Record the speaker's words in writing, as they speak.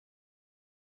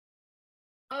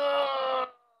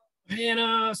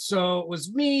Hannah, so it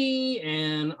was me,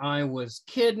 and I was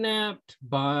kidnapped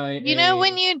by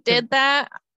when you did that,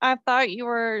 I thought you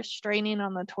were straining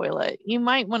on the toilet. You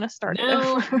might want to start it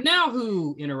over. Now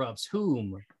who interrupts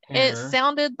whom? It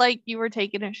sounded like you were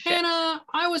taking a shit. Hannah,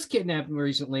 I was kidnapped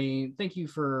recently. Thank you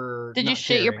for Did you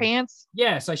shit your pants?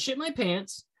 Yes, I shit my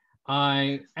pants.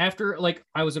 I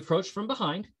was approached from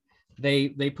behind. They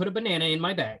put a banana in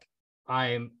my bag.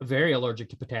 I'm very allergic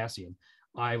to potassium.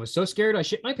 I was so scared I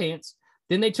shit my pants.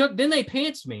 Then they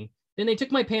pantsed me. Then they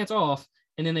took my pants off,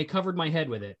 and then they covered my head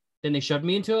with it. Then they shoved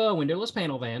me into a windowless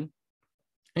panel van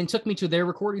and took me to their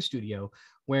recording studio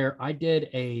where I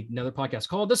did another podcast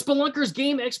called the Spelunkers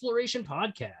Game Exploration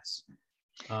Podcast.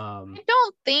 I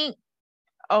don't think...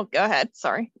 Oh, go ahead.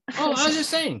 Sorry. I was just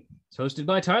saying. It's hosted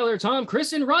by Tyler, Tom,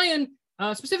 Chris, and Ryan.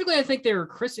 Specifically, I think they were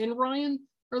Chris and Ryan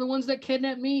are the ones that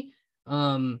kidnapped me.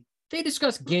 They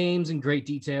discuss games in great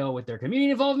detail with their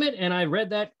community involvement, and I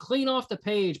read that clean off the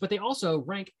page, but they also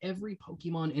rank every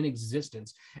Pokemon in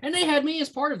existence. And they had me as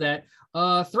part of that,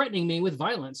 threatening me with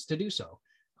violence to do so.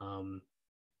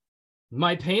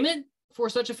 My payment for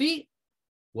such a feat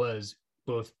was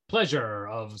both pleasure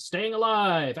of staying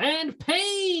alive and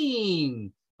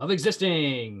pain of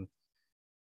existing.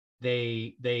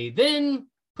 They then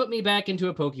put me back into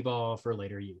a Pokeball for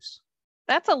later use.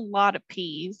 That's a lot of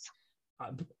peas.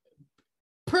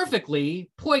 Perfectly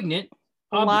poignant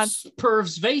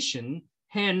observation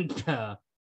and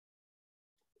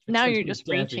now you're just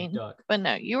reaching. But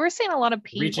no, you were saying a lot of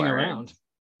pee. Reaching around.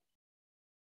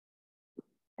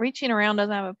 Reaching around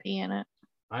doesn't have a P in it.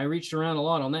 I reached around a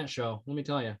lot on that show. Let me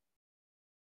tell you.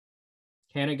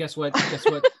 Hannah, guess what?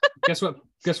 Guess what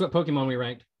Pokemon we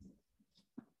ranked?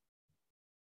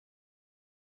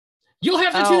 You'll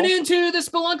have to tune into the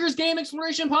Spelunkers Game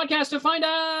Exploration Podcast to find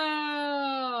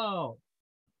out.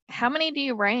 How many do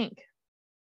you rank?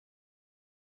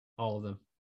 All of them.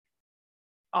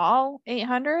 All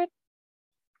 800?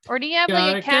 Or do you have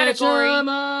like a category?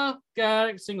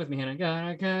 Gotta sing with me, Hannah.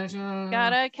 Gotta catch 'em.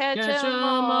 Gotta catch 'em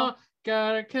all.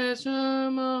 Gotta catch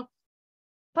 'em all.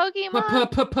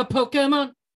 Pokemon.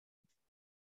 Pokemon.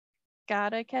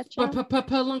 Gotta catch 'em.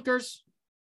 Pelunkers.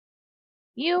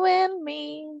 You and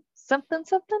me. Something,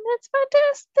 it's my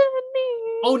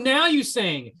destiny. Oh, now you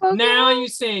sing. Pokemon. Now you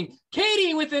sing.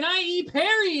 Katie with an IE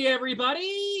Perry,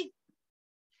 everybody.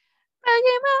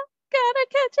 Pokemon, gotta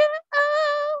catch it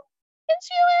all. It's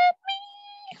you and me.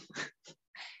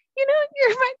 You know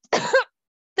you're my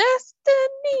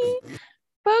destiny.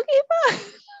 Pokemon.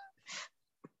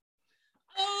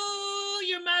 Oh,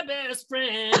 you're my best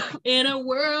friend. In a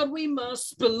world we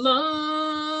must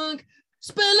spelunk.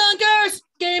 Spelunkers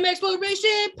Game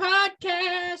Exploration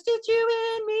Podcast. It's you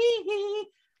and me.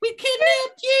 We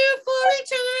kidnapped you for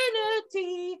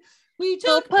eternity. We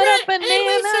took Brett and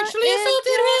we sexually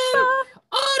assaulted him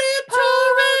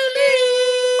auditorily.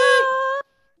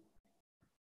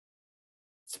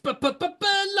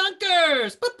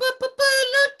 Spelunkers.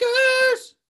 Spelunkers.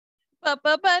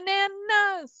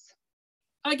 Bananas.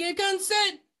 I give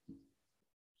consent.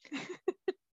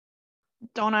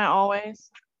 Don't I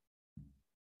always?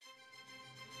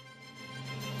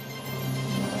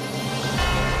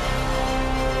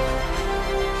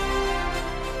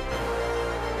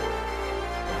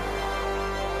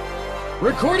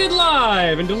 Recorded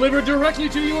live and delivered directly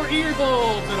to your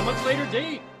earbuds at a much later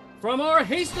date from our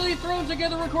hastily thrown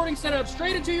together recording setup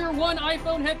straight into your one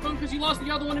iPhone headphone because you lost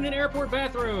the other one in an airport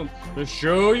bathroom. The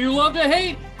show you love to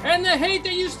hate and the hate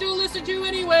that you still listen to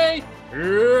anyway.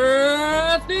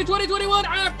 It's the 2021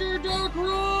 After Dark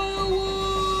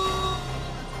Row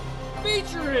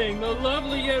featuring the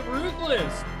lovely yet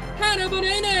ruthless Hannah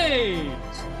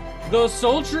Bananas, the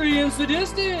sultry and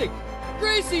sadistic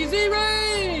Gracie Z.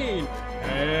 Rain,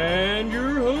 and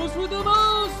your host with the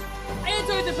most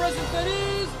antidepressants, that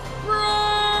is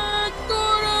Brett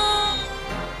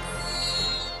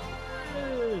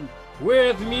Gordon,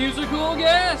 with musical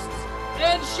guests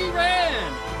Ed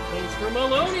Sheeran, Poster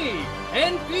Maloney,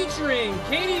 and featuring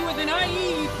Katie with an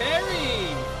IE Perry.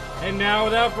 And now,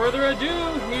 without further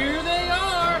ado, here they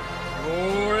are,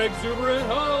 your exuberant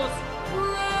hosts,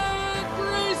 Brett,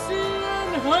 Gracie,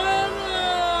 and Hannah.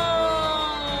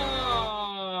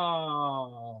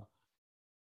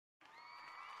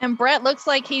 And Brett looks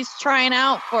like he's trying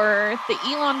out for the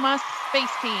Elon Musk space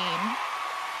team.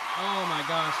 Oh my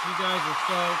gosh, you guys are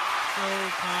so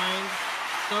kind.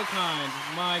 So kind.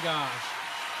 My gosh.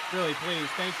 Really, please.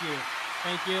 Thank you.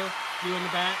 Thank you. You in the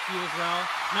back, you as well.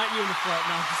 Not you in the front.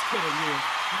 No, I'm just kidding. You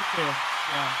too.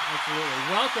 Yeah,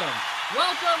 absolutely.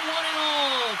 Welcome, one and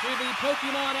all, to the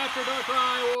Pokemon After Dark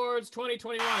Awards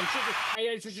 2021.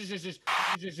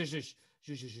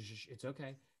 It's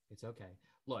okay. It's okay.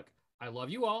 Look, I love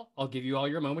you all. I'll give you all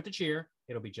your moment to cheer.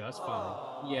 It'll be just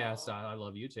fine. Yes, I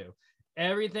love you too.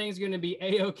 Everything's going to be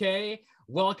A-okay.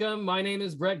 Welcome. My name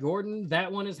is Brett Gordon. That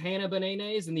one is Hannah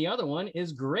Benanes, and the other one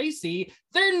is Gracie.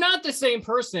 They're not the same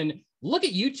person. Look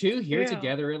at you two here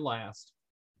together at last.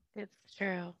 It's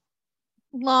true.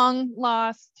 Long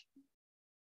lost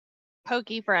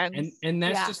pokey friends. And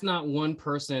that's just not one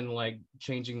person like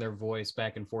changing their voice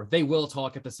back and forth. They will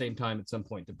talk at the same time at some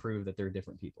point to prove that they're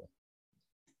different people.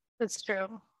 That's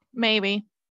true. Maybe.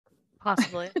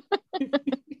 Possibly.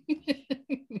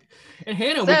 And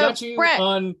Hannah, we got you Brett,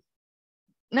 on.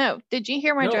 No, did you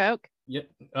hear my joke? Yep.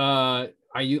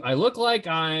 I look like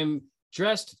I'm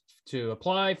dressed to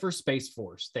apply for Space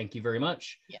Force. Thank you very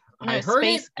much. Yeah. I heard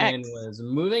it and was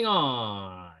moving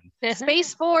on.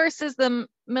 Space Force is the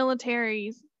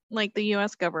military's, like the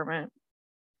U.S. government.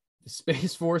 The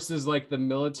Space Force is like the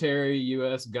military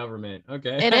U.S. government.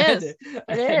 Okay. It is.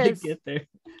 I had to get there.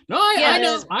 No, I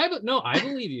know. I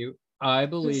believe you. I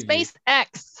believe SpaceX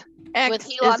X with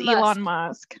is Elon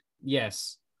Musk.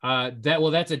 Yes.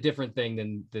 That's a different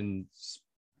thing than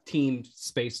Team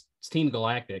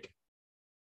Galactic.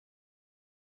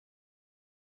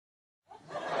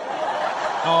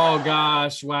 Oh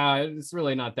gosh, wow. It's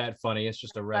really not that funny. It's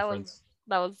just a reference.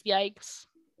 That was yikes.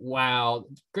 Wow.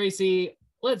 Gracie,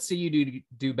 let's see you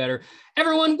do better.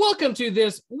 Everyone, welcome to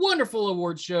this wonderful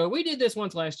award show. We did this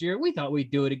once last year. We thought we'd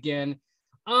do it again.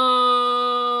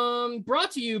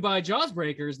 Brought to you by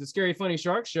Jawsbreakers, the Scary Funny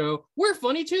Shark Show. We're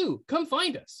funny too. Come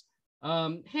find us.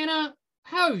 Hannah,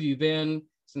 how have you been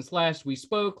since last we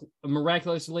spoke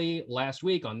miraculously last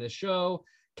week on this show?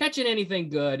 Catching anything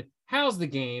good? How's the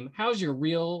game? How's your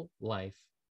real life?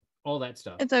 All that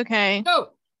stuff. It's okay. Go.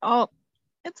 Oh,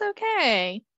 it's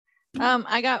okay.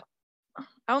 I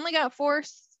only got 4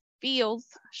 spiels,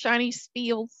 shiny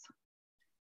spiels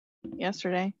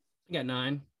yesterday. You got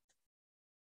 9.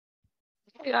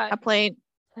 I played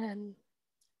 10.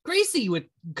 Gracie would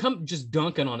come just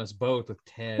dunking on us both with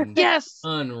 10. Yes.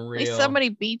 Unreal. At least somebody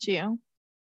beat you.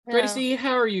 Gracie,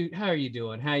 how are you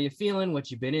doing? How you feeling? What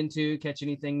you been into? Catch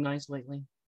anything nice lately?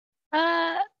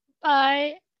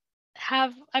 I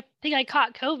think I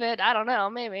caught COVID. I don't know.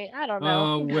 Maybe. I don't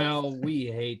know. Oh, well, we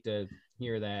hate to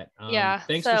hear that. Yeah.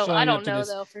 Thanks for showing up to this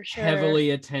though, for sure.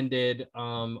 heavily attended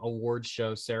award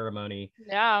show ceremony.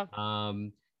 Yeah.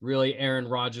 Really Aaron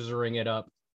Rodgers-ing it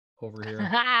up over here.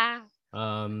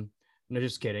 No,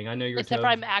 just kidding. I know you're except for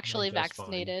I'm actually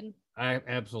vaccinated.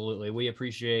 Absolutely. We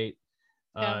appreciate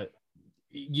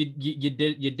you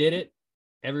did it.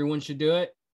 Everyone should do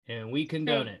it, and we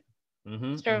condone it.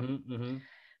 It's true.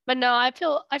 But no, I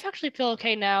actually feel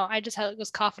okay now. I just was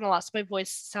coughing a lot, so my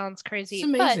voice sounds crazy. It's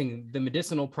amazing. The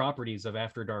medicinal properties of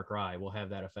After Dark Rye will have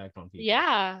that effect on people.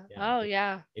 Yeah. Oh,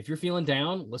 yeah. If you're feeling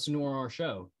down, listen to our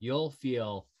show. You'll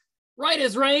feel right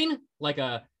as rain, like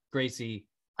a Gracie.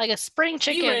 Like a spring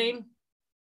chicken. Rain.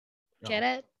 Get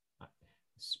it?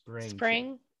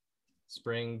 Spring.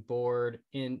 Springboard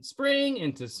in spring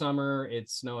into summer.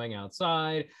 It's snowing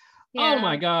outside. Yeah. Oh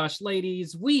my gosh,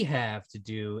 ladies, we have to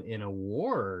do an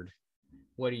award.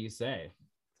 What do you say?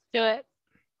 Do it.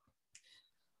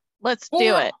 Let's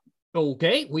do it.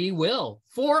 Okay, we will.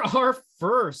 For our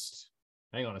first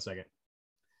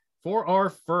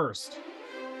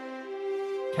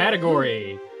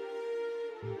category,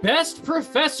 Best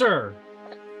Professor.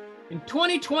 In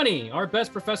 2020, our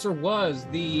best professor was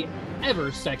the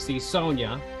ever sexy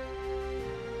Sonia.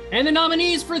 And the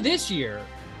nominees for this year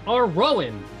are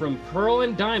Rowan from Pearl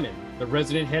and Diamond, the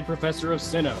resident head professor of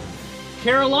Sinnoh.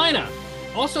 Carolina,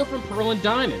 also from Pearl and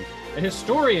Diamond, a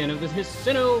historian of the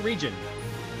Sinnoh region.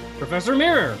 Professor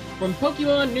Mirror from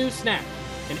Pokemon New Snap,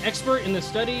 an expert in the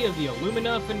study of the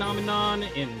Illumina phenomenon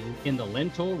in the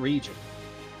Lental region.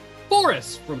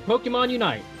 Forrest from Pokemon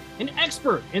Unite, an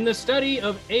expert in the study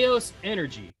of Eos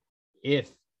energy, if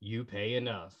you pay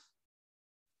enough.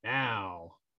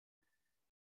 Now,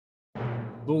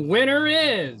 the winner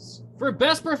is, for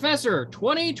Best Professor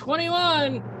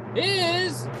 2021,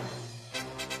 is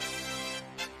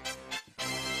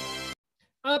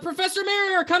Professor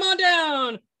Mirror, come on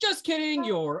down. Just kidding,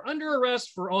 you're under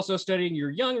arrest for also studying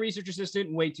your young research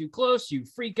assistant way too close, you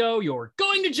freako, you're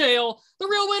going to jail. The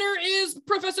real winner is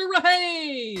Professor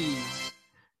Rahays.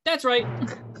 That's right.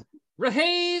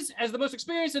 Rahays, as the most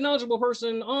experienced and knowledgeable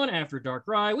person on After Dark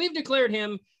Rye, we've declared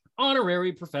him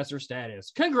honorary professor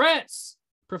status. Congrats,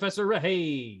 Professor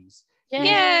Rahays.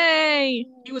 Yay!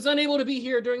 He was unable to be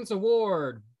here during this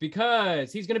award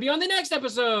because he's going to be on the next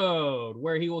episode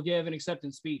where he will give an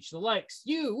acceptance speech, the likes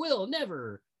you will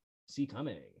never see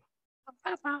coming.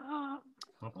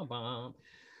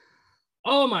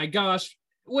 Oh my gosh.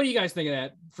 what do you guys think of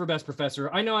that for Best Professor?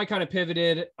 I know I kind of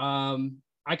pivoted.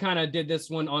 I kind of did this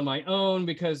one on my own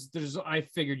because I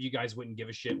figured you guys wouldn't give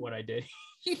a shit what I did.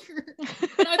 And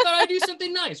I thought I'd do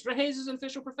something nice. Rahaze is an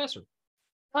official professor.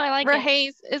 Oh, I like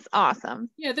Rahaze is awesome.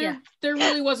 Yeah, there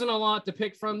really wasn't a lot to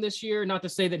pick from this year. Not to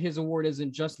say that his award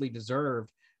isn't justly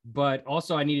deserved, but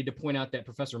also I needed to point out that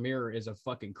Professor Mirror is a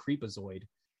fucking creepazoid.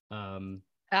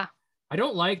 I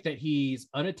don't like that he's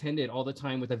unattended all the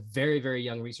time with a very, very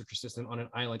young research assistant on an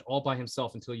island all by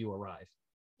himself until you arrive.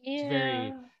 Yeah. It's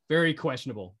very, very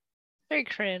questionable. Very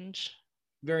cringe.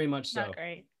 Very much so. Not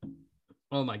great.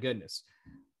 Oh my goodness.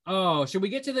 Oh, should we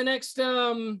get to the next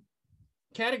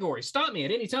category? Stop me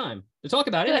at any time to talk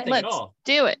about anything at all.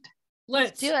 Do it.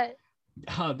 Let's do it.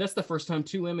 That's the first time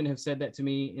two women have said that to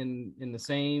me in the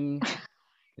same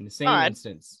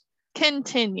instance.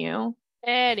 Continue.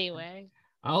 Anyway.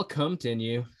 I'll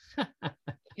continue.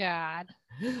 God.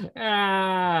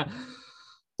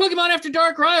 Pokemon After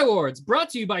Dark Rye Awards, brought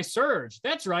to you by Surge.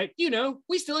 That's right,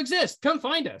 we still exist. Come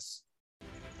find us.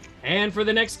 And for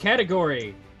the next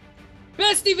category,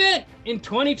 Best Event in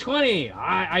 2020.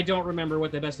 I don't remember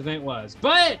what the best event was,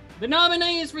 but the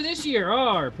nominees for this year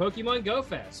are Pokemon Go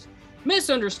Fest,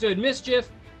 Misunderstood Mischief,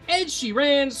 Ed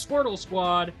Sheeran's Squirtle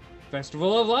Squad,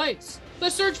 Festival of Lights, The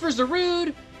Search for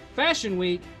Zarude, Fashion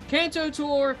Week, Kanto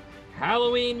Tour,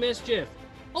 Halloween Mischief,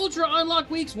 Ultra Unlock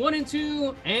Weeks 1 and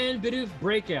 2, and Bidoof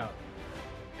Breakout.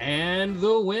 And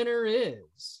the winner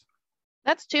is...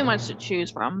 That's too much to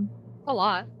choose from. A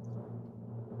lot.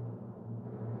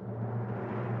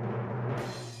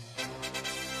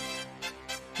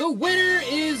 The winner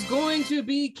is going to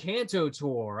be Kanto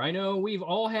Tour. I know we've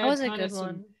all had kind of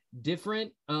some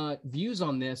different views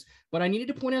on this, but I needed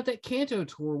to point out that Kanto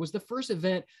Tour was the first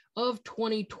event of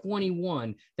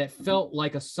 2021 that felt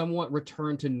like a somewhat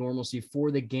return to normalcy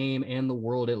for the game and the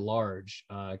world at large,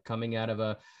 coming out of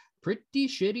a pretty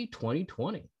shitty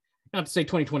 2020. Not to say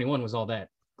 2021 was all that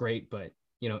great, but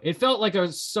it felt like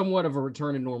a somewhat of a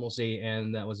return to normalcy,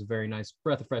 and that was a very nice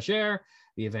breath of fresh air.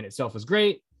 The event itself was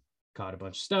great. Caught a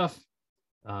bunch of stuff.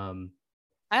 I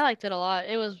liked it a lot.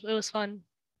 It was fun.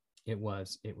 It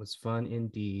was fun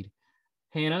indeed.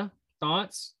 Hannah,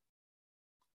 thoughts?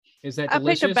 Is that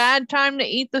delicious? I picked a bad time to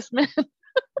eat this mint.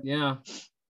 Yeah,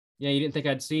 you didn't think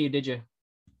I'd see you, did you?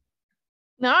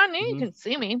 No, I knew you could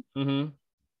see me. Oh,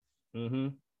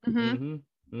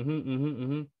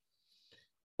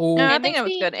 no, I think it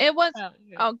was good. It was.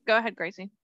 Oh, go ahead,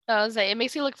 Gracie. I was saying, it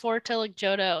makes me look forward to like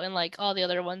Johto and like all the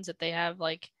other ones that they have.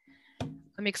 Like,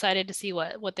 I'm excited to see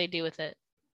what they do with it.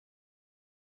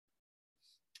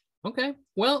 Okay,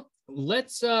 well,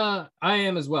 let's. I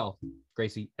am as well,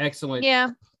 Gracie. Excellent.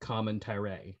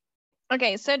 Commentary.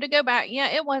 Okay, so to go back,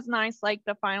 it was nice, like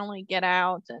to finally get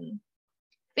out and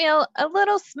feel a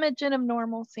little smidgen of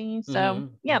normalcy. So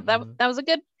that was a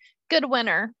good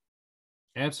winner.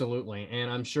 Absolutely,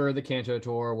 and I'm sure the Kanto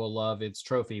Tour will love its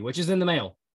trophy, which is in the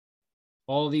mail.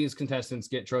 All these contestants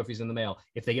get trophies in the mail.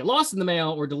 If they get lost in the mail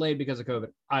or delayed because of COVID,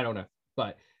 I don't know.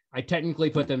 But I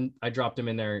technically I dropped them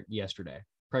in there yesterday.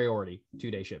 Priority,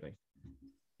 2-day shipping.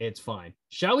 It's fine.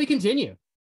 Shall we continue?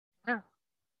 Yeah.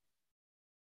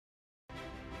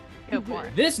 Go for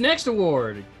it. This next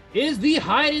award is the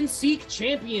Hide and Seek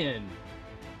Champion.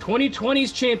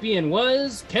 2020's champion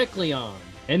was Kecleon.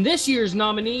 And this year's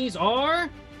nominees are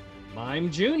Mime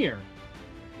Jr.,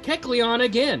 Kecleon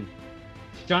again,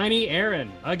 Shiny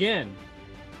Aaron again,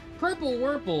 Purple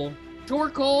Wurple,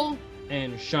 Torkoal,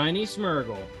 and Shiny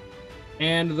Smeargle.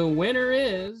 And the winner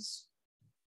is...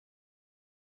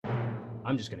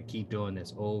 I'm just going to keep doing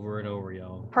this over and over,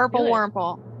 y'all. Purple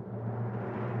Wurple.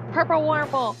 Purple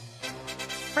Wurple.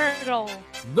 Smeargle.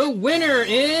 The winner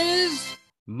is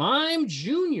Mime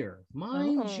Jr.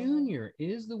 Mime Jr.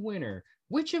 is the winner.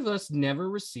 Which of us never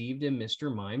received a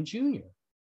Mr. Mime Jr.?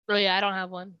 Oh, yeah, I don't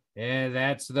have one. And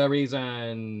that's the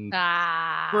reason.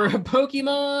 For a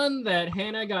Pokemon that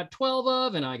Hannah got 12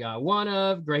 of and I got 1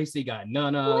 of, Gracie got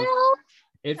none of. Well,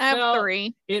 I have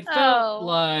 3. It felt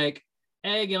like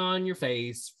egg on your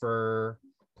face for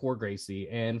poor Gracie.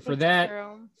 And for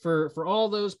for all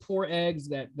those poor eggs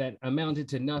that amounted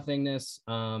to nothingness,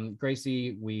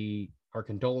 Gracie, our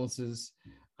condolences.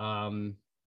 True.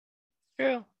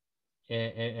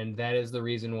 And that is the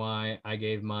reason why I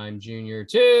gave Mime Jr.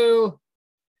 to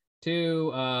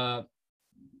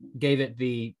gave it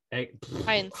the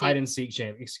hide and seek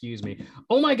champ. Excuse me.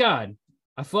 Oh my God,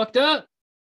 I fucked up.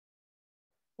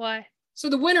 Why? So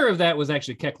the winner of that was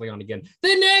actually Kecleon again.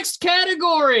 The next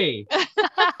category.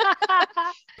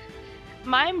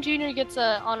 Mime Jr. gets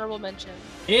an honorable mention.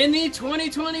 In the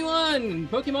 2021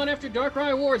 Pokemon After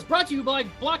Darkrai Awards, brought to you by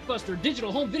Blockbuster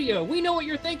Digital Home Video. We know what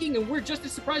you're thinking, and we're just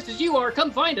as surprised as you are.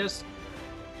 Come find us.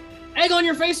 Egg on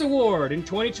Your Face Award in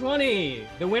 2020.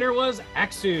 The winner was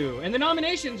Axew, and the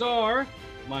nominations are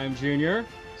Mime Jr.,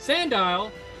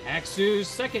 Sandile, Axew's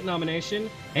second nomination,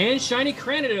 and Shiny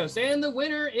Cranidos, and the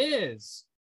winner is...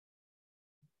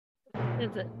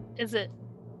 Is it?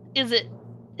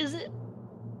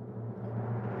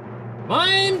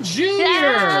 Mime Jr.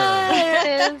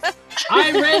 Yes!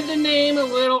 I read the name a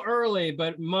little early,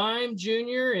 but Mime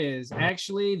Jr. is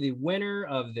actually the winner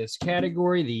of this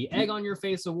category, the Egg on Your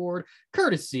Face Award,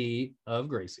 courtesy of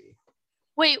Gracie.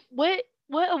 Wait, what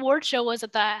award show was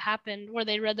it that happened where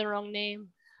they read the wrong name?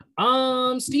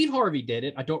 Steve Harvey did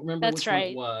it. I don't remember which one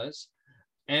it was.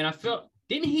 And I felt,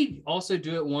 didn't he also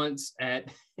do it once at,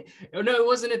 oh no, it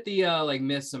wasn't at the like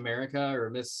Miss America or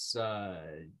Miss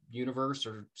Universe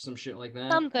or some shit like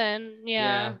that. Something,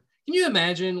 yeah. Can you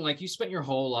imagine, like, you spent your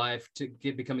whole life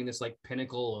becoming this like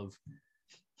pinnacle of,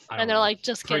 and they're like,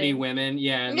 just pretty kidding. Women,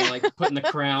 yeah, and they're like putting the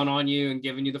crown on you and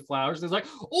giving you the flowers. It's like,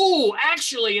 oh,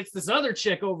 actually, it's this other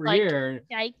chick over here.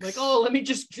 Yikes. Like, oh, let me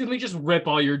just rip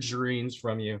all your dreams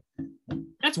from you.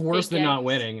 That's worse than not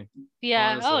winning.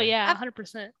 Yeah. Honestly. Oh yeah,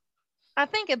 100%. I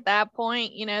think at that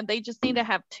point, they just need to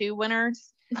have two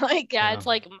winners. Like, yeah, it's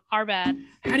like our bad.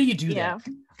 How do you do that?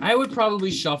 I would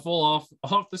probably shuffle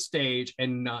off the stage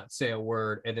and not say a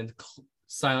word, and then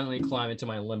silently climb into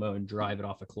my limo and drive it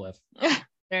off a cliff.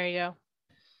 There you go.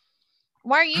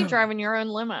 Why are you driving your own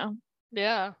limo?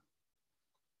 Yeah.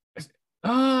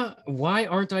 Why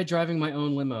aren't I driving my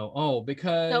own limo? Oh,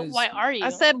 because... No, why are you? I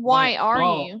said, why are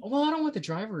you? Well, I don't want the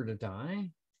driver to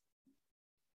die.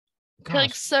 Gosh,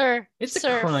 like, sir, it's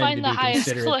sir, a crime find to the be highest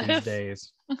considerate cliff. these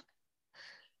days.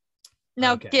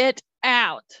 Now get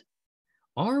out.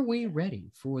 Are we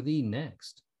ready for the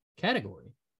next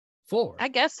category? Four. I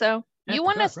guess so. You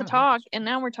want us to talk, and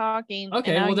now we're talking.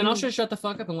 Okay, well then I'll just shut the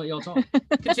fuck up and let y'all talk.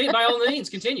 Continue, by all means,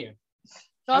 continue.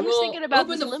 So I'm just thinking about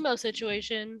this limo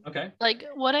situation. Okay. Like,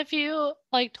 what if you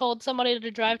like told somebody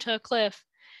to drive to a cliff,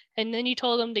 and then you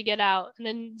told them to get out, and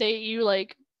then you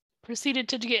like proceeded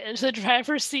to get into the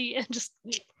driver's seat and just,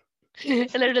 and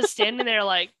they're just standing there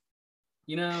like,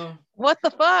 what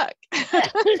the fuck?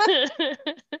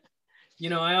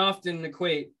 I often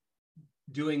equate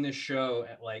doing this show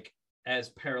as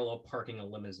parallel parking a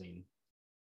limousine,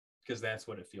 because that's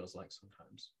what it feels like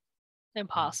sometimes.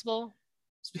 Impossible.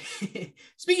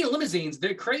 Speaking of limousines,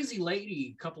 the crazy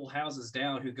lady a couple houses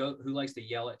down who likes to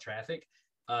yell at traffic.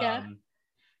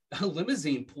 A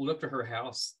limousine pulled up to her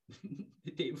house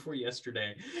the day before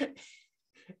yesterday.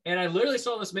 And I literally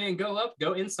saw this man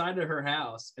go inside of her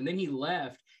house, and then he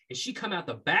left, and she come out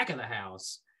the back of the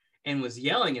house and was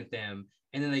yelling at them.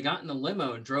 And then they got in the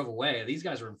limo and drove away. These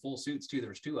guys were in full suits too. There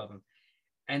was two of them.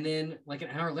 And then like an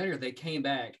hour later, they came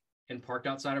back and parked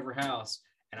outside of her house.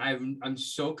 And I'm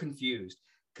so confused,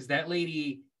 because that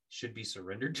lady should be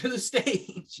surrendered to the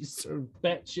state. She's so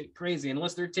batshit crazy,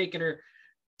 unless they're taking her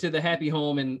to the happy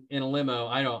home in a limo.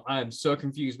 I'm so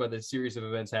confused by the series of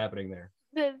events happening there.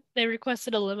 They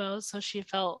requested a limo, so she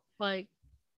felt like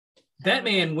that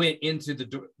man went into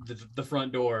the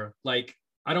front door. Like,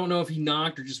 I don't know if he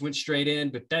knocked or just went straight in,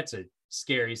 but that's a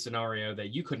scary scenario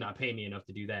that you could not pay me enough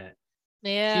to do that.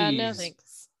 Yeah, no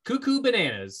thanks. Cuckoo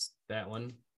bananas, that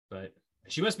one. But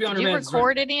she must be on her meds. Did you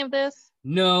record any of this?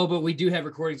 No, but we do have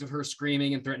recordings of her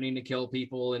screaming and threatening to kill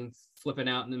people and flipping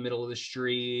out in the middle of the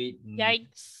street.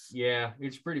 Yikes. Yeah,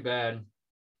 it's pretty bad.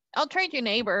 I'll trade you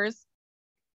neighbors.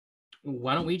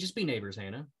 Why don't we just be neighbors,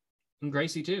 Hannah? And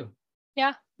Gracie too.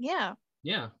 Yeah.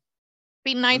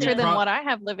 Be nicer than what I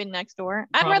have living next door.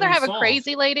 I'd rather have a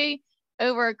crazy lady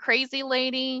over a crazy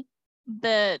lady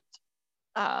that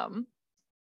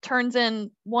turns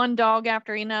in one dog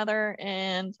after another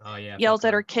and yells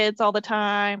at her kids all the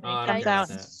time and comes out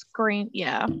and screams.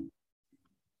 Yeah.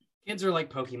 Kids are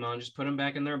like Pokemon. Just put them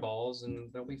back in their balls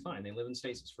and they'll be fine. They live in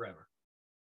stasis forever.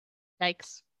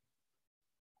 Yikes.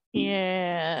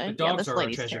 Yeah. The dogs are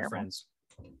our treasured friends.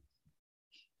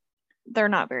 They're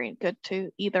not very good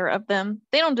to either of them.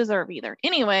 They don't deserve either.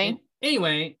 Anyway,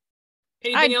 anything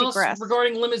else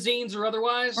regarding limousines or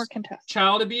otherwise? Or contest.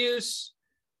 Child abuse?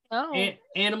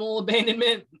 Animal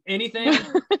abandonment? Anything?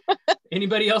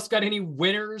 Anybody else got any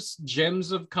winners?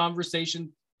 Gems of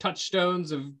conversation?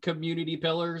 Touchstones of community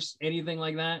pillars? Anything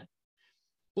like that?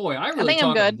 Boy, I really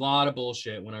talk a lot of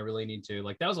bullshit when I really need to.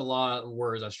 Like, that was a lot of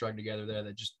words I strung together there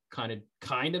that just kind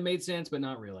of made sense, but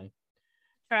not really.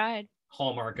 Tried.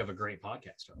 Hallmark of a great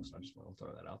podcast host. I just want to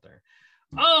throw that out there.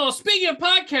 Oh, speaking of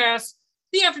podcasts,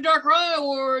 The After Dark Rye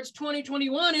Awards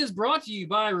 2021 is brought to you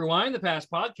by Rewind the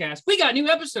Past podcast. We got new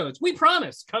episodes. We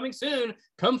promise. Coming soon.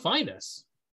 Come find us.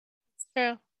 It's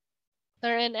true.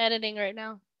 They're in editing right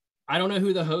now. I don't know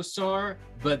who the hosts are,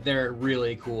 but they're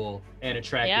really cool and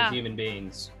attractive human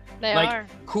beings. They are.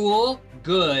 Cool,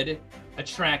 good,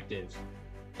 attractive.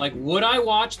 Like, would I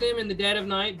watch them in the dead of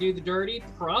night do the dirty?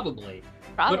 Probably.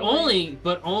 But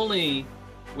only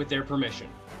with their permission.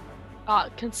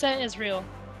 Consent is real.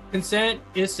 Consent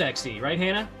is sexy, right,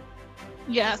 Hannah?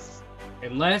 Yes.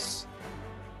 Unless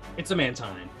it's a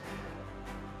man-time.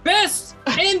 Best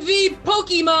NV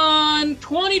Pokemon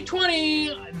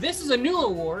 2020. This is a new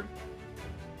award.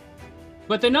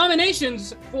 But the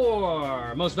nominations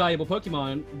for Most Valuable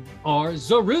Pokemon are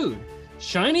Zarude,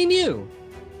 Shiny Mew,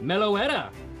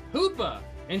 Meloetta, Hoopa,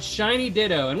 and Shiny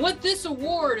Ditto. And what this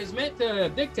award is meant to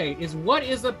dictate is what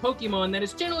is the Pokemon that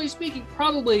is, generally speaking,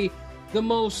 probably the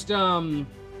most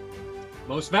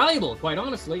valuable, quite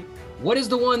honestly. What is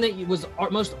the one that was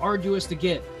most arduous to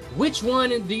get? Which one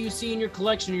do you see in your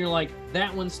collection and you're like,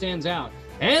 that one stands out?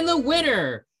 And the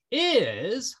winner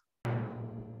is...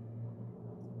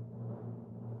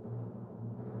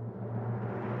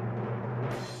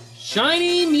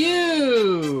 Shiny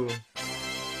Mew!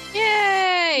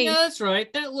 Yay! Yeah, that's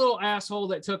right. That little asshole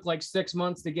that took like 6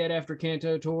 months to get after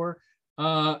Kanto Tour.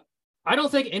 I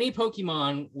don't think any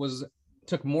Pokemon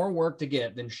took more work to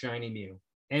get than Shiny Mew.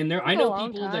 And I know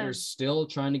people that are still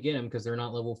trying to get him because they're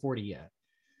not level 40 yet.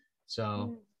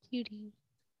 So cutie.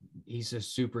 He's a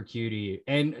super cutie.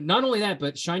 And not only that,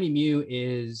 but Shiny Mew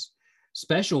is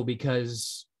special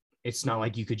because it's not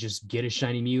like you could just get a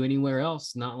Shiny Mew anywhere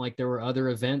else. Not like there were other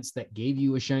events that gave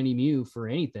you a Shiny Mew for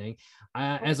anything.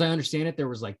 As I understand it, there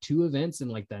was like 2 events in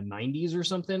like the 90s or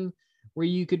something where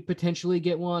you could potentially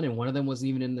get one. And one of them wasn't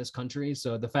even in this country.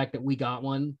 So the fact that we got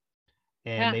one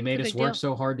and they made us work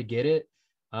so hard to get it,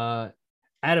 out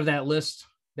of that list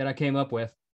that I came up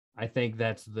with, I think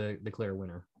that's the clear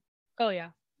winner. Oh, yeah.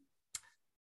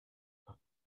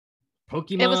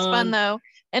 Pokemon. It was fun, though.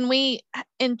 And we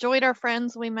enjoyed our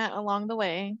friends we met along the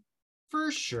way.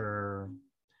 For sure.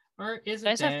 Or is it?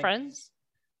 You guys have friends?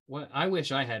 What? I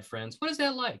wish I had friends. What is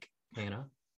that like, Hannah?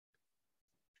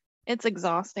 It's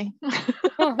exhausting.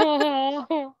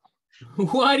 Why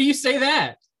do you say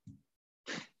that?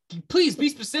 Please be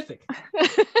specific.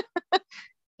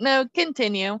 No,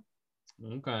 continue.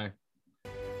 Okay.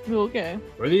 Okay.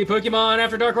 For the Pokemon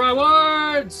After Dark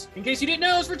Awards, in case you didn't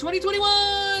know, it's for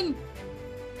 2021.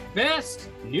 Best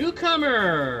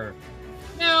Newcomer.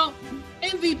 Now,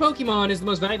 MV Pokemon is the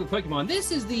most valuable Pokemon.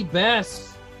 This is the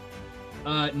best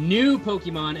new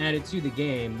Pokemon added to the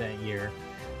game that year.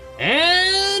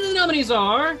 And the nominees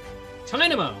are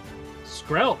Tynamo,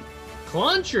 Skrelp,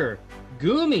 Clauncher,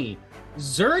 Goomy,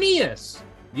 Xerneas,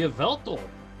 Yveltal,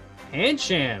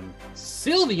 Pancham,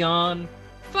 Sylveon,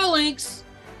 Phalanx,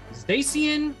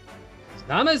 Zacian,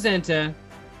 Zamazenta,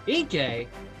 Inkay,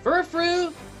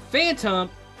 Furfrou, Phantom,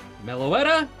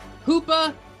 Meloetta,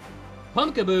 Hoopa,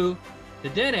 Pumpkaboo,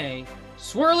 Dedenne,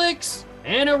 Swirlix,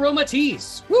 and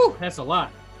Aromatisse. Woo, that's a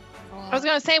lot. I was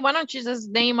going to say, why don't you just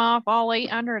name off all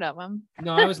 800 of them?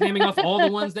 No, I was naming off all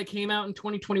the ones that came out in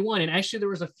 2021. And actually, there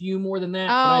was a few more than that. Oh,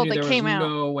 but I knew that there came was out.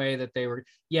 no way that they were.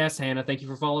 Yes, Hannah, thank you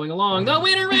for following along. The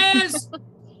winner is...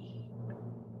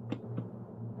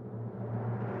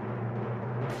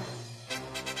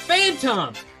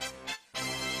 Phantom.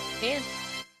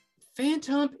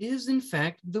 Phantom is, in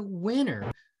fact, the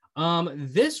winner.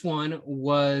 This one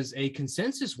was a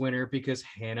consensus winner because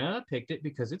Hannah picked it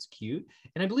because it's cute,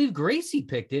 and I believe Gracie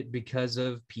picked it because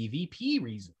of PvP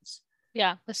reasons.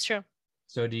 Yeah, that's true.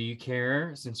 So do you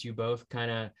care, since you both kind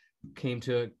of came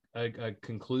to a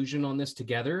conclusion on this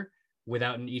together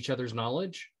without each other's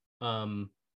knowledge? Do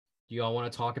you all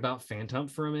want to talk about Phantom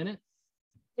for a minute?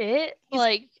 It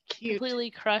Cute. completely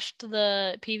crushed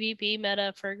the PvP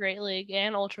meta for Great League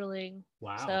and Ultra League.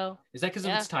 Wow. So is that because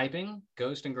of its typing,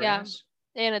 Ghost and Grass?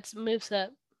 Yeah, and its moveset.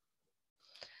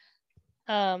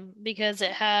 Because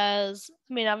it has,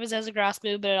 I mean, obviously it has a grass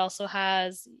move, but it also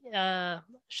has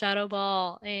Shadow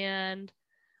Ball and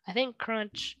I think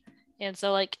Crunch. And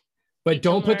so But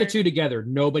don't put the two together.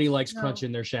 Nobody likes Crunch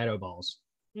in their Shadow Balls.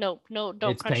 No, don't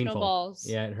It's crunch painful. no balls.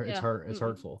 Yeah, it's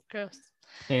hurtful. Gross.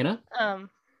 Hannah?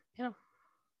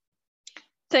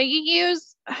 So you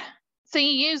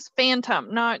use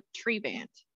Phantom, not Treevant.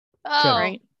 Oh,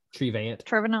 Right? Treevant.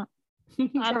 Trevenant. I'm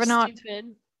Trevenant.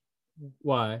 stupid.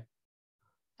 Why?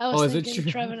 I was is it thinking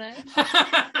true? Trevenant.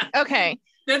 Okay.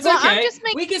 That's Well, okay. I'm just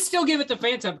We can still give it to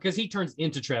Phantom because he turns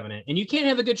into Trevenant. And you can't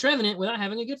have a good Trevenant without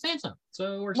having a good Phantom.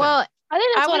 So it works out. Well, I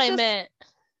think that's I what was I just- meant.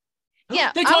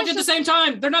 yeah. They I told was you at the just- same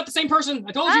time. They're not the same person.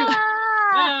 I told you.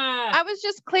 I was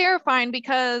just clarifying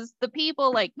because the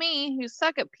people like me who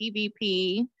suck at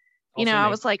PvP, I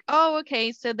was like, oh,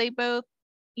 okay, so they both,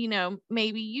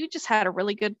 maybe you just had a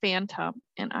really good Phantom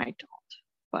and I don't.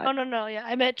 But... Oh, no, yeah,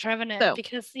 I meant Trevenant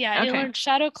because, I learned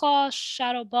Shadow Claw,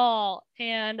 Shadow Ball,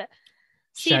 and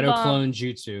Shadow Clone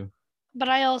Jutsu. But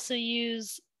I also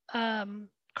use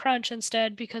Crunch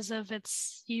instead because of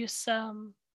its use.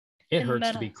 It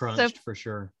hurts to be crunched for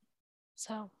sure.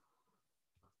 So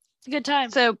it's a good time.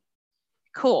 So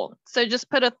cool. So just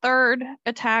put a third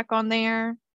attack on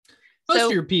there. Most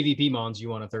of your PvP mons, you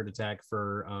want a third attack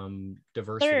for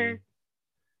diversity.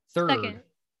 Third. Second.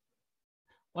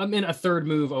 Well, I mean a third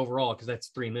move overall because that's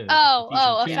 3 moves.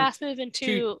 A fast move and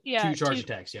two charge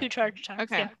attacks. Yeah. 2 charge attacks.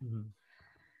 Okay. Yeah. Mm-hmm.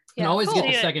 You can always get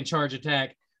the second charge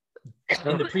attack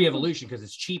in the pre-evolution because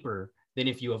it's cheaper than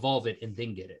if you evolve it and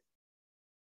then get it.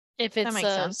 If it's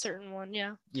a certain one,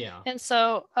 yeah. Yeah. And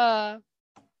so,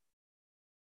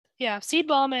 Seed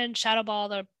Bomb and Shadow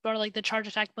Ball are like the charge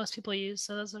attack most people use,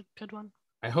 so that's a good one.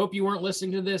 I hope you weren't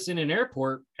listening to this in an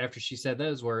airport after she said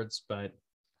those words, but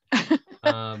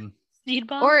Seed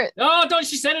Bomb? Oh, don't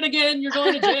she said it again? You're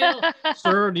going to jail.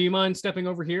 Sir, do you mind stepping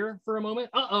over here for a moment?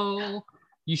 Uh-oh.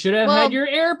 You should have had your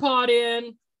AirPod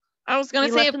in. I was going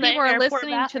to say, if people are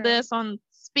listening to this on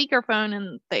speakerphone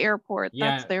in the airport,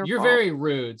 that's their you're fault. Very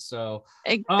rude, so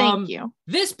thank you.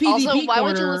 This PvP also, why corner...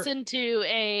 would you listen to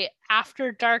a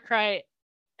After Darkrai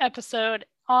episode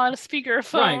on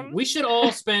speakerphone? Right, we should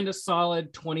all spend a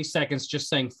solid 20 seconds just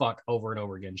saying fuck over and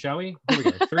over again, shall we? Here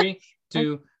we go. 3,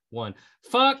 2, 1.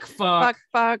 Fuck, fuck,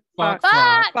 fuck, fuck,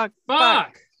 fuck, fuck, fuck, fuck,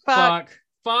 fuck,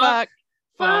 fuck,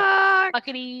 fuck,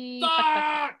 fuckity,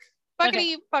 fuck,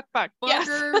 fuckity, fuck, fuck.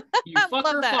 Fucker, you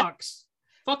fucker fucks.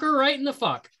 Fucker right in the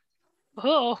fuck.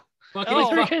 Oh,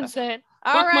 fuckity fuck. Consent.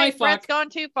 All right, Brett's gone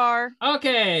too far.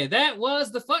 Okay, that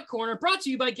was the Fuck Corner brought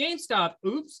to you by GameStop.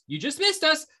 Oops, you just missed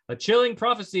us. A chilling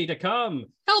prophecy to come.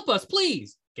 Help us,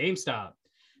 please. GameStop.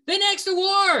 The next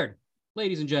award,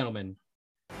 ladies and gentlemen,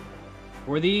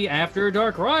 for the After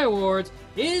Darkrai Awards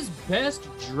is Best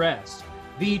Dressed.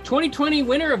 The 2020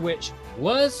 winner of which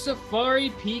was Safari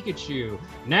Pikachu.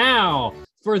 Now,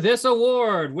 for this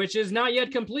award, which is not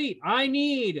yet complete, I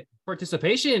need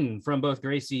participation from both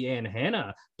Gracie and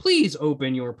Hannah. Please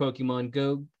open your Pokemon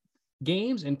Go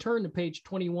games and turn to page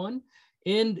 21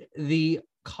 in the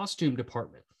costume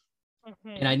department.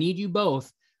 And I need you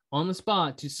both on the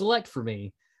spot to select for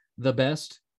me the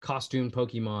best costume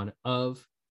Pokemon of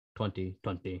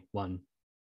 2021.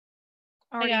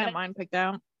 Already have mine picked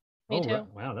out. Me too.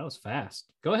 Wow, that was fast.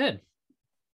 Go ahead.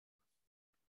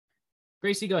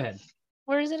 Gracie, go ahead.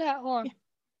 Where is it at? Hold on.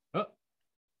 Oh.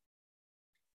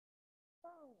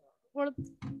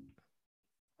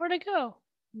 Where'd it go?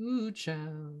 Ooh,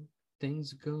 child,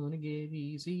 things are gonna get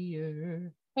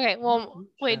easier. Okay, well,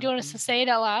 wait, do you want us to say it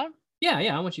out loud? Yeah,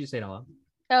 I want you to say it out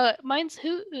loud. Mine's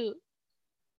Hoot Hoot.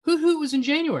 Hoot Hoot was in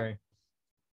January.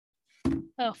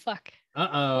 Oh, fuck.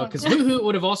 Uh-oh, because Hoot Hoot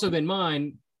would have also been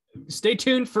mine. Stay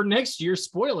tuned for next year,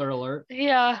 spoiler alert.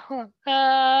 Yeah.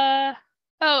 I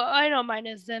know mine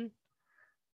is then.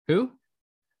 Who?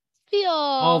 Spheal.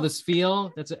 Oh, the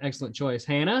Spheal. That's an excellent choice.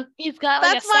 Hannah? You've got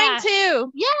that's mine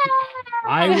too. Yeah.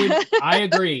 I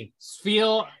agree.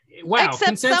 Spheal. Wow. Except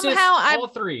consensus, somehow all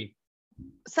 3.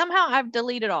 Somehow I've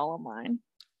deleted all of mine.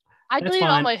 I deleted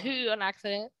all my Hoot on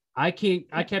accident. I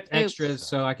kept extras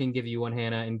so I can give you one,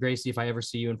 Hannah. And Gracie, if I ever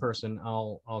see you in person,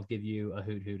 I'll give you a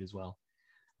Hoot Hoot as well.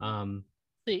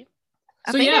 See.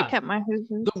 I think I kept my Hoot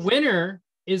Hoot. The winner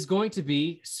is going to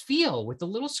be Spheal with the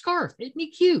little scarf. Isn't he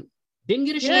cute? Didn't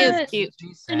get a shave. Cute.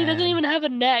 And he doesn't even have a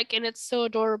neck, and it's so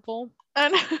adorable.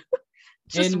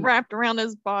 Just wrapped around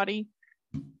his body.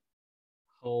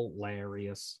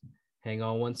 Hilarious. Hang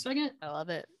on one second. I love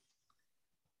it.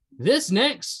 This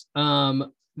next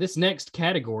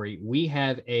category, we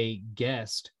have a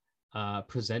guest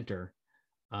presenter.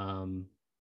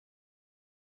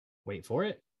 Wait for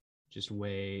it. Just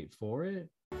wait for it.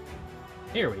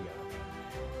 Here we go.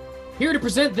 Here to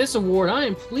present this award, I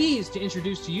am pleased to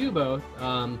introduce to you both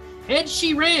Ed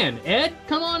Sheeran. Ed,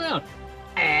 come on out.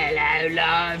 Hello,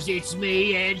 loves. It's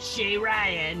me, Ed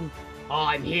Sheeran.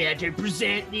 I'm here to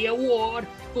present the award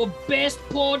for Best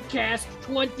Podcast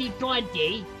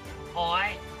 2020.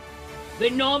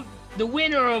 The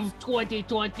winner of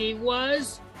 2020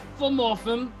 was from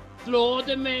Moffam,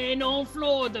 Florida Man on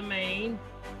Florida Man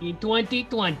in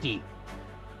 2020.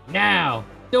 Now,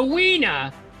 the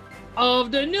winner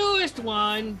of the newest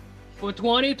one for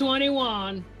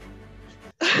 2021.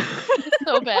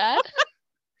 So bad.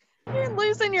 You're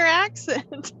losing your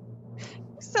accent.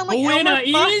 You sound like the winner Elmer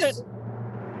Fudd. is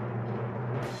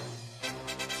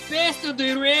Best of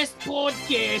the Rest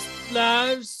podcast,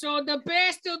 loves. So the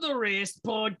Best of the Rest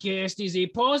podcast is a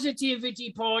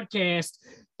positivity podcast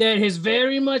that has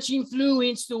very much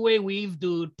influenced the way we've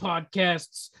done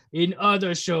podcasts in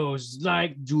other shows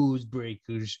like Jules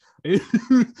Breakers. I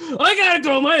gotta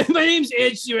go. My name's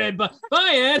Ed Sheeran. Bye,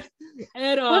 Ed.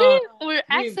 Ed, your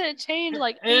accent changed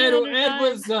like Ed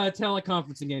was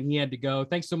teleconferencing again. He had to go.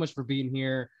 Thanks so much for being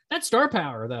here. That's star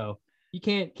power, though. You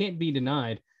can't be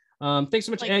denied. Thanks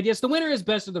so much, Ed. Yes, the winner is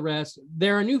Best of the Rest.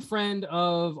 They're a new friend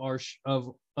of our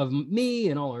of me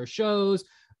and all our shows.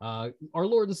 Our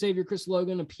Lord and Savior Chris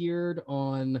Logan appeared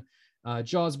on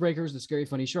Jaws Breakers, the Scary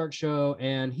Funny Shark Show,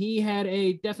 and he had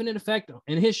a definite effect,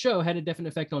 and his show had a definite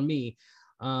effect on me,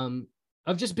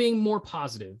 of just being more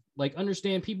positive. Like,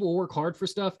 understand people will work hard for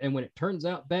stuff, and when it turns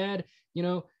out bad, you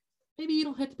know, maybe you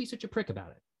don't have to be such a prick about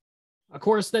it. Of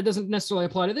course, that doesn't necessarily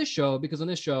apply to this show, because on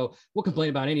this show, we'll complain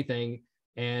about anything,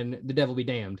 and the devil be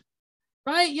damned.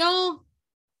 Right, y'all?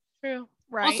 True.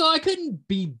 Right. Also, I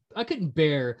couldn't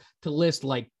bear to list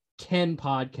like 10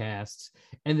 podcasts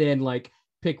and then like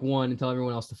pick one and tell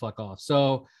everyone else to fuck off.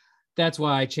 So that's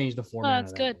why I changed the format. Oh,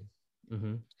 that's good.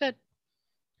 Mm-hmm. Good.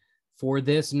 For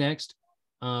this next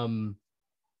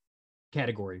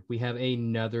category, we have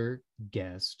another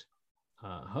guest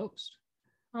host.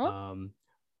 Oh.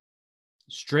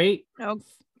 Straight. Oh.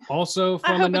 Also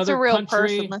from I hope another it's a real country.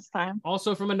 person this time.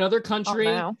 Also from another country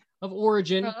of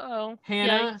origin. Uh-oh.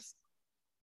 Hannah. Yikes.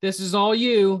 This is all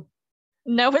you.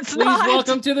 No, it's Please not.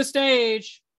 welcome to the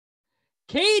stage,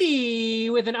 Katie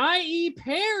with an IE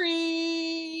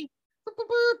Perry.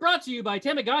 Brought to you by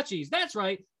Tamagotchis. That's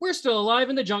right. We're still alive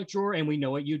in the junk drawer, and we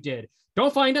know what you did.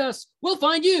 Don't find us. We'll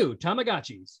find you,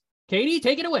 Tamagotchis. Katie,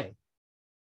 take it away.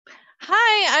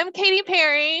 Hi, I'm Katy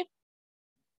Perry.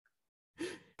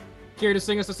 Care to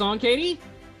sing us a song, Katie?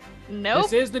 Nope.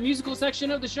 This is the musical section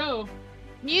of the show.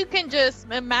 You can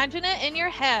just imagine it in your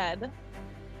head.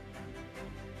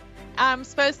 I'm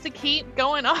supposed to keep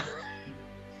going on.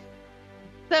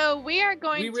 So we are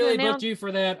going to really announce... booked you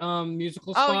for that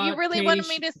musical spot. Oh, you really Katie, wanted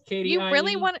me to... Katie you IE.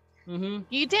 really want... Mm-hmm.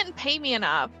 You didn't pay me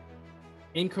enough.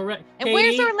 Incorrect. And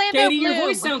Katie, where's Orlando Katie, Bloom? your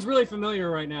voice sounds really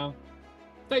familiar right now.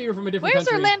 I thought you were from a different Where's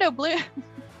country. Orlando Bloom?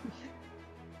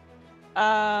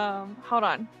 Hold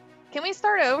on. Can we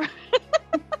start over?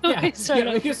 Yeah, we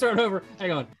can start over.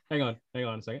 Hang on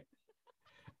a second.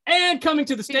 And coming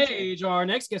to the stage, our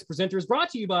next guest presenter is brought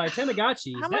to you by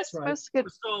Tamagotchis. How am That's I right. supposed to get... We're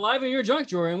still alive in your junk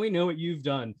drawer, and we know what you've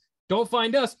done. Don't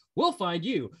find us. We'll find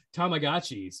you,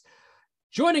 Tamagotchis.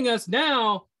 Joining us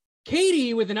now,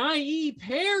 Katie with an IE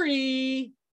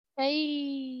Perry.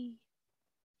 Hey.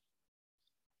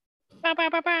 Ba, ba,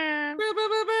 ba, ba.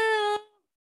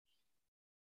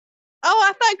 Oh,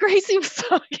 I thought Gracie was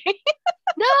talking.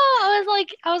 No, I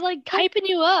was like hyping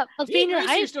you up. I was being your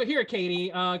hype. You're still here, Katie.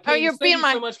 Katie, Oh, you're thank being you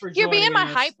my... so much for You're being joining my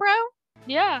us. hype bro?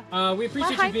 Yeah. We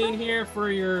appreciate you being here for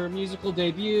your musical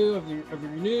debut of your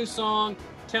new song.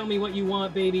 Tell me what you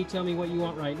want, baby. Tell me what you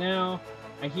want right now.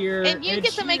 I hear. And you Ed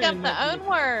get to make up Sheeran the own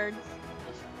words.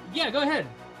 Yeah, go ahead.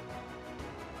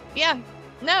 Yeah.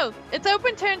 No, it's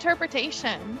open to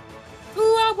interpretation. Ooh,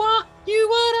 I want you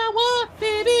what I want,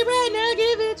 baby, right now,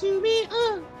 give it to me,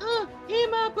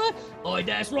 in my butt. Oh,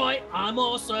 that's right, I'm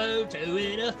also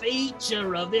doing a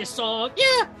feature of this song.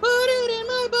 Yeah, put it in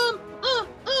my bum,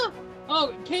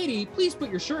 Oh, Katie, please put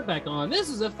your shirt back on. This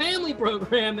is a family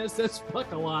program that says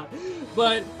fuck a lot,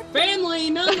 but family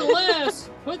nonetheless.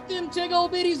 Put them tig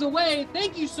old bitties away.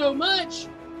 Thank you so much.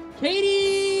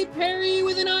 Katy Perry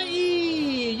with an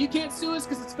IE. You can't sue us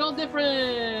because it's spelled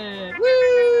different.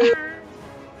 Woo!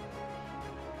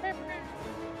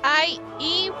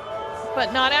 I-E,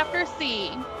 but not after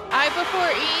C. I before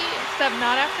E, except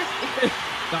not after C.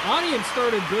 The audience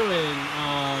started booing.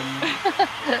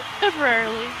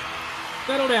 Temporarily.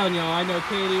 Settle down, y'all. I know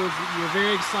you're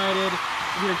very excited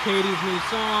to hear Katie's new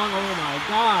song. Oh my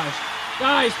gosh.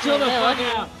 Guys, chill the fuck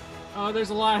out. Oh,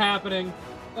 there's a lot happening.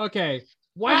 Okay.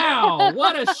 Wow,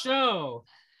 what a show.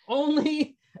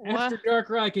 Only After Dark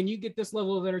Ride can you get this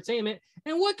level of entertainment.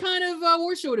 And what kind of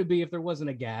award show would it be if there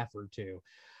wasn't a gaff or two?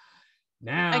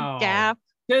 Now, A gaff.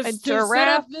 to set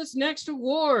giraffe. up this next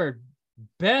award,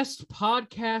 Best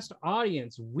Podcast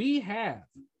Audience, we have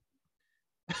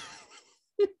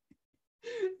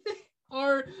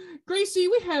Gracie,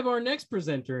 we have our next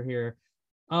presenter here.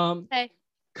 Hey.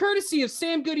 Courtesy of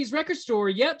Sam Goody's Record Store.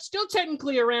 Yep, still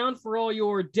technically around for all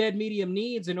your dead medium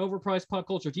needs and overpriced pop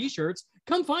culture t-shirts.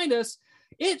 Come find us.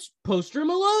 It's Poster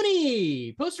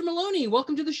Maloney. Poster Maloney,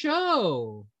 welcome to the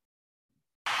show.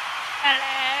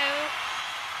 Hello.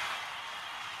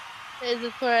 Is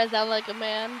this where I sound like a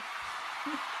man?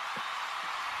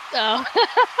 Oh.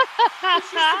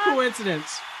 It's just a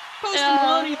coincidence. Post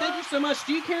Maloney, thank you so much.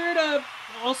 Do you care to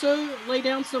also lay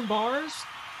down some bars?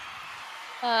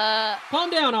 Calm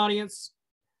down, audience.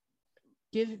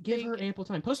 Give her ample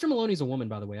time. Poster Maloney's a woman,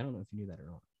 by the way. I don't know if you knew that or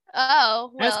not.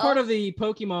 Oh, well. As part of the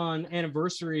Pokemon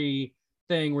anniversary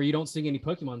thing where you don't sing any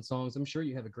Pokemon songs, I'm sure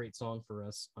you have a great song for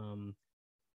us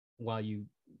while you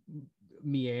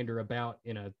meander about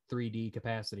in a 3D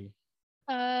capacity.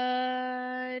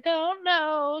 I don't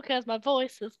know because my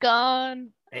voice is gone.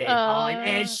 And I'm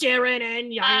Ed Sheeran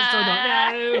and I still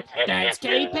don't know. That's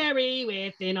Katy Perry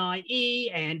with an IE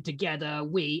and together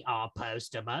we are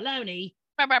Poster Maloney.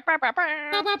 Post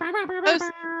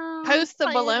the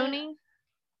baloney.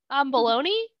 I'm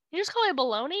baloney? You just call me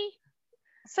baloney?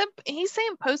 So he's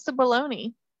saying post the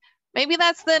baloney. Maybe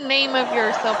that's the name of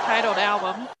your self-titled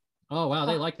album. Oh wow,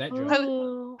 they like that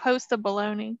joke. Post the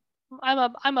baloney.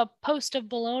 I'm a post of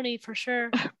baloney for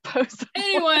sure.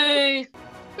 Anyway,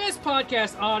 best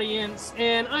podcast audience,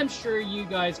 and I'm sure you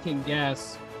guys can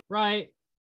guess, right?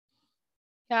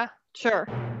 Yeah. Sure.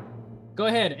 Go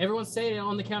ahead. Everyone say it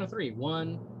on the count of 3.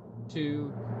 1,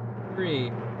 2,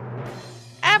 3.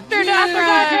 After Dark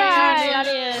Ride.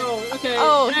 Oh, okay.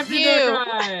 Oh, After you. Dark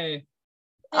Ride.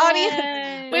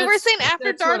 Audience. We were saying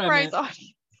After Dark Ride's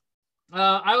audience.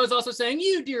 I was also saying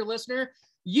you, dear listener,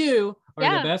 you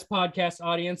are the best podcast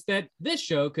audience that this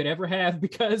show could ever have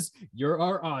because you're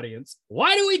our audience.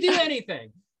 Why do we do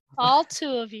anything? All 2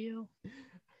 of you.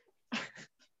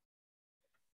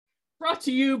 Brought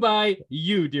to you by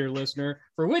you, dear listener,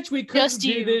 for which we couldn't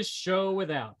do this show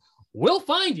without. We'll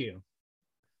find you.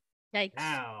 Yikes.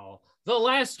 Now, the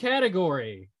last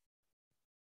category.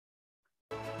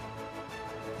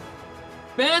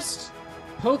 Best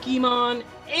Pokemon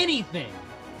Anything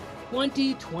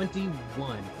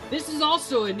 2021. This is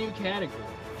also a new category.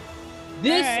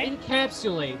 This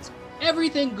encapsulates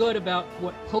everything good about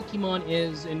what Pokemon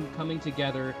is and coming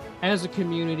together as a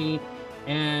community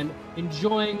and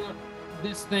enjoying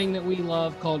this thing that we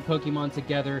love called Pokemon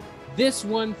together. This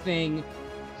one thing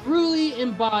truly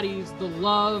embodies the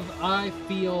love I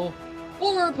feel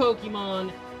for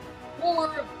Pokemon,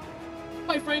 for,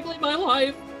 quite frankly, my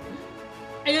life.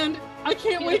 And I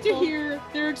can't wait to hear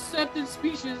their accepted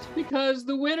speeches because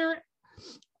the winner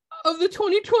of the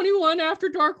 2021 After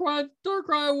Dark Ride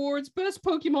Awards Best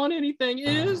Pokemon Anything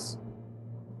is...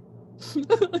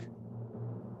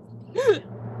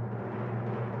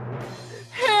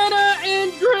 Hannah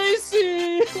and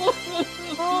Gracie,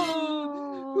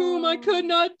 whom I could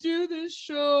not do this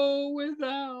show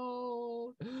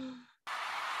without.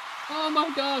 Oh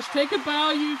my gosh, take a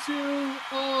bow, you two.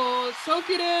 Oh, soak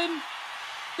it in.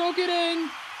 Soak it in.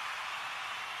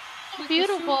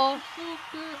 Beautiful.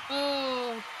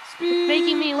 Oh,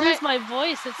 making me lose my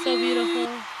voice. It's so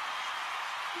beautiful.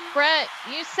 Brett,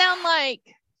 you sound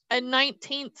like a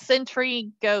 19th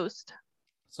century ghost.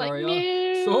 Sorry,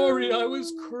 I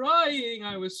was crying.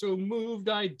 I was so moved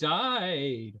I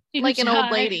died. Like an old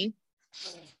lady.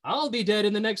 I'll be dead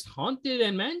in the next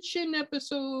Haunted Mansion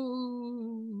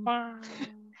episode.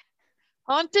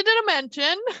 Haunted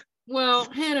Mansion. Well,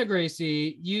 Hannah,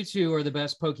 Gracie, you two are the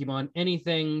best Pokemon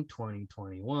Anything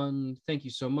 2021. Thank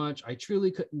you so much. I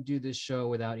truly couldn't do this show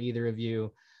without either of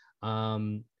you.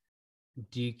 Do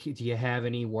you have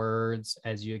any words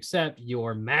as you accept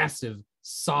your massive,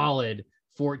 solid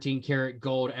 14 karat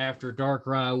gold After Dark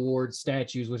Ride Award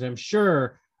statues, which I'm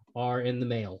sure are in the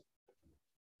mail?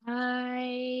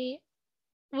 I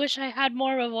wish I had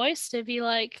more of a voice to be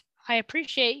like, I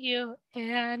appreciate you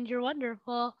and you're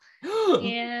wonderful.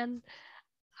 And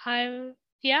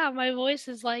my voice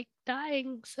is like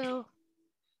dying. So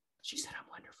she said I'm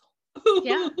wonderful.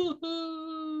 Yeah.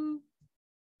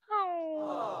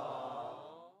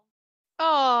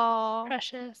 Oh,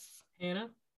 precious. Hannah?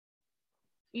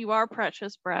 You are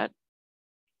precious, Brett.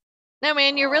 No,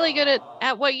 man, you're really good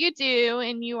at what you do,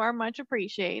 and you are much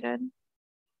appreciated.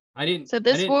 So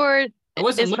this award, I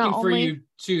wasn't looking for you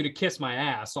two to kiss my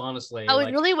ass, honestly. I was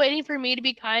really waiting for me to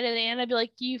be kind and Anna be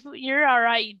like, you're all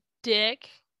right, you dick.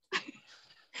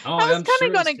 I was kind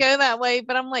of going to go that way,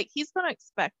 but I'm like, he's going to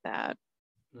expect that.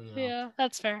 Yeah,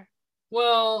 that's fair.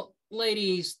 Well,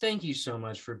 ladies, thank you so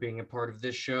much for being a part of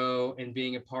this show and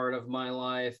being a part of my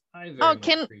life. I very much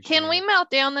appreciate can we melt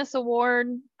down this award?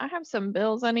 I have some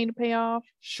bills I need to pay off.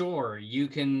 Sure, you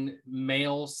can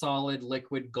mail solid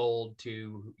liquid gold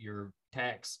to your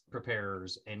tax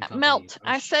preparers and companies. Melt.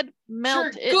 I said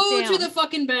melt it Go down. to the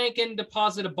fucking bank and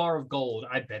deposit a bar of gold.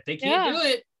 I bet they can't do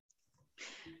it.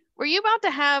 Were you about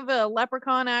to have a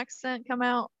leprechaun accent come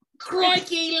out?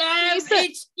 Crikey, love!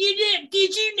 Did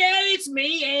you know it's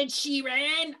me, Ed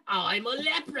Sheeran? I'm a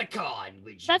leprechaun.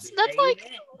 That's like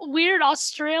weird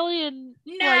Australian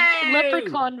like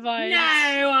leprechaun vibes.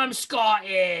 No, I'm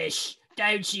Scottish.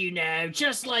 Don't you know?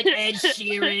 Just like Ed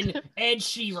Sheeran, Ed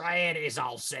Sheeran is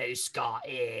also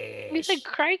Scottish. You said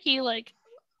crikey, like.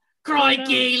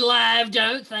 Crikey, love,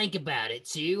 don't think about it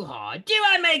too hard. Do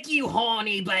I make you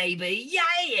horny, baby?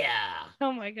 Yeah.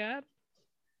 Oh my god.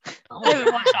 I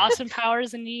haven't watched Austin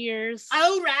Powers in years.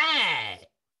 All right.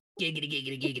 Giggity.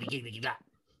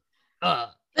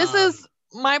 This is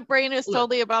my brain is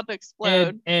totally about to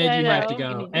explode. Ed, you have to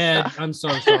go. Ed, I'm so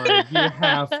sorry. You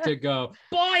have to go.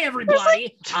 Bye, everybody.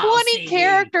 Like 20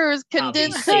 characters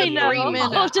condensed in 3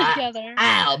 minutes. All together.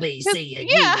 I'll be seeing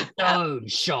you stone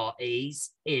shorties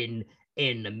in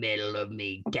the middle of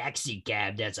me taxi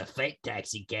cab. That's a fake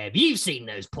taxi cab. You've seen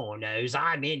those pornos.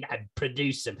 I'm in. I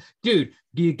produce them. Dude,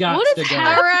 you got to go.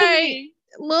 All right.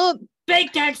 Look.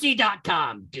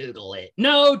 FakeTaxi.com. Google it.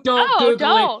 No, don't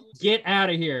it. Get out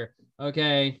of here.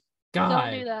 Okay. God.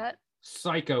 Don't do that.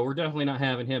 Psycho. We're definitely not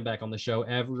having him back on the show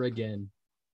ever again.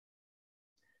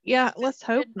 Yeah, let's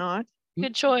hope not.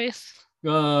 Good choice.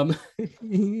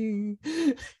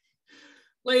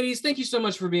 Ladies, thank you so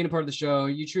much for being a part of the show.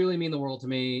 You truly mean the world to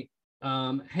me.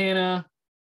 Hannah.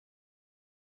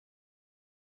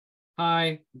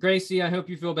 Hi. Gracie, I hope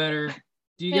you feel better.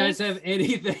 Do you guys have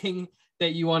anything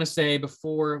that you want to say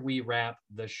before we wrap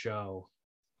the show?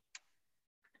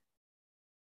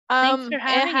 Thanks for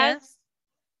having us.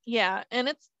 Yeah,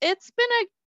 and it's been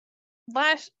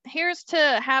here's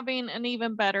to having an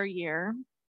even better year.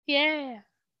 Yeah.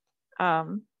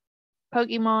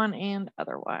 Pokemon and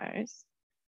otherwise.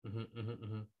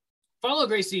 Follow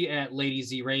Gracie at Lady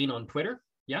Z Rain on Twitter.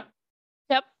 Yeah.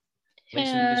 Yep. Links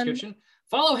in the description.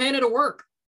 Follow Hannah to work.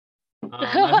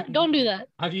 Don't do that.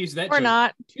 I've used that or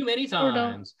not too many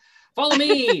times. Follow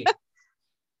me.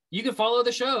 You can follow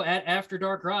the show at After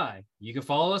Dark Rye. You can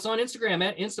follow us on Instagram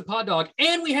at InstaPodDog.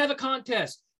 And we have a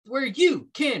contest where you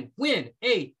can win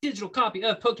a digital copy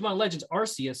of Pokemon Legends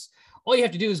Arceus. All you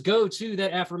have to do is go to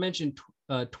that aforementioned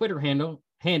Twitter handle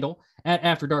at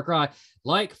After Dark Rye.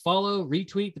 Like, follow,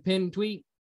 retweet the pinned tweet,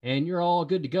 and you're all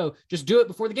good to go. Just do it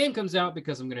before the game comes out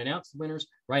because I'm going to announce the winners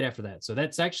right after that. So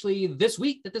that's actually this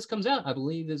week that this comes out, I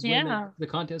believe, is when the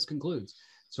contest concludes.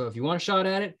 So if you want a shot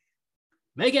at it,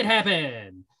 make it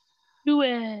happen. Do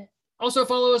it. Also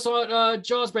follow us on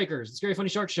Jaws Breakers, the Scary Funny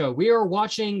Shark Show. We are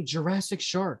watching Jurassic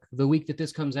Shark the week that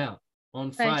this comes out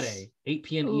on Friday, 8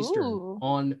 p.m. Eastern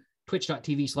on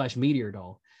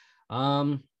twitch.tv/MeteorDoll.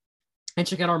 And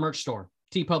check out our merch store,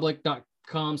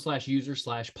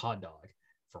 tpublic.com/user/poddog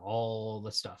for all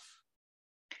the stuff.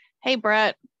 Hey,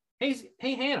 Brett. Hey,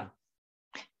 Hannah.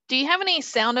 Do you have any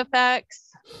sound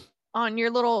effects on your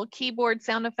little keyboard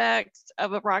sound effects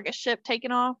of a rocket ship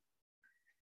taking off?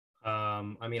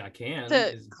 I mean, I can.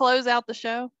 To close out the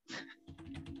show?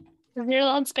 You're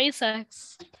on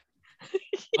SpaceX.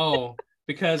 Oh,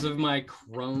 because of my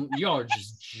Chrome. Y'all are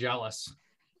just jealous.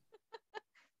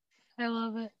 I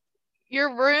love it.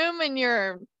 Your room and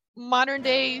your modern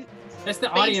day. That's the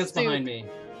audience behind me.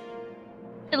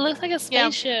 It looks like a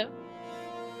spaceship.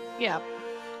 Yeah.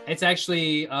 It's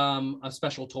actually a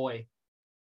special toy.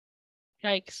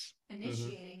 Yikes.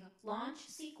 Initiating launch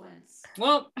sequence.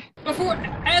 Well,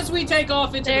 as we take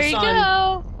off into the sun,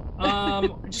 I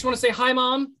just want to say hi,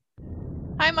 Mom.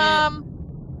 Hi, Mom.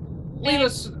 Leave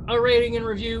us a rating and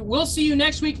review. We'll see you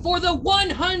next week for the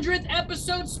 100th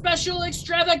episode special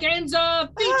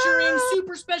extravaganza featuring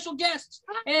super special guests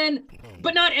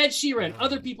but not Ed Sheeran,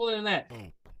 other people than that.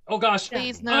 Oh gosh.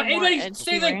 Please, no anybody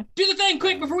say the do the thing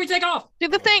quick before we take off. Do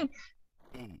the thing.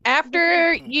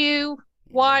 After you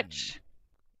watch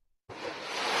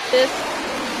this.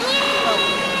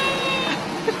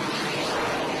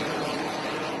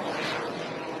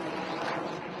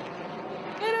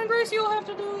 And then Gracie will have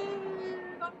to do it.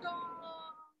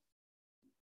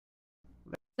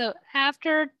 So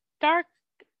after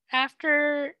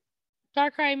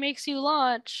Darkrai makes you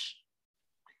launch,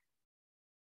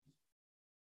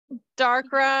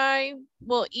 Darkrai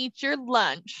will eat your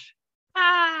lunch.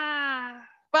 Bye.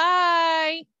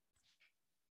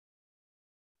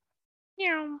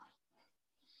 Yeah.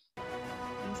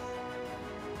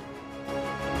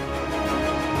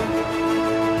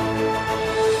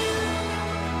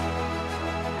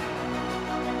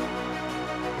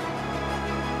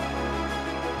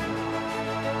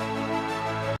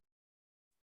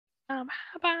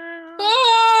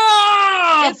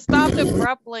 It stopped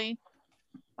abruptly.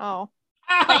 Oh.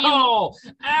 Ow!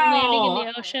 Landing in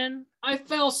the ocean. I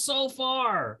fell so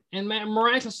far and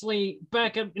miraculously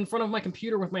back up in front of my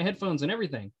computer with my headphones and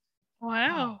everything.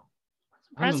 Wow.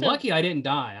 I'm Impressive. lucky I didn't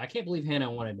die. I can't believe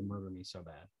Hannah wanted to murder me so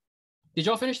bad. Did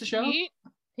y'all finish the show?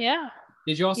 Yeah.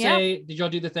 Did y'all say, did y'all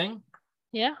do the thing?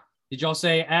 Yeah. Did y'all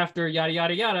say after yada,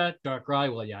 yada, yada,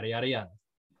 Darkrai will yada, yada, yada?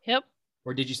 Yep.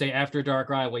 Or did you say after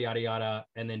Darkrai will yada, yada,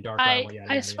 and then Darkrai will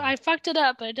yada, yada, yada? I fucked it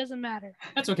up, but it doesn't matter.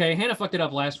 That's okay. Hannah fucked it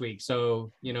up last week.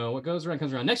 So, you know, what goes around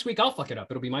comes around. Next week, I'll fuck it up.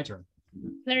 It'll be my turn.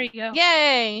 There you go.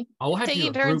 Yay! I'll have to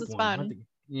Taking do a turns group is one. fun.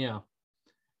 Yeah.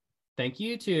 Thank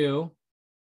you, too.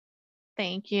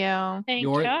 Thank you. Thank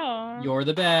You're- you. You're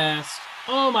the best.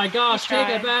 Oh my gosh, We'll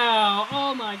take a try. bow.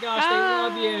 Oh my gosh, they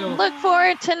love you. Look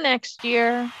forward to next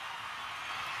year.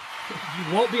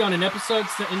 You won't be on an episode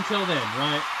until then,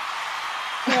 right?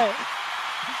 Right.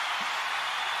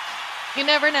 You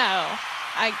never know.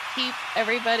 I keep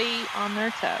everybody on their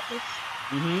toes.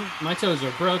 My toes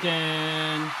are broken.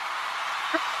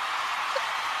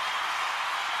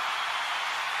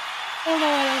 I don't know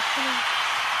what else to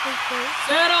do.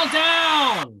 Settle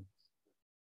down.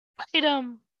 Fight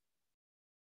 'em.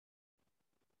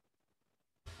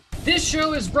 This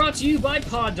show is brought to you by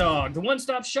Pod Dog, the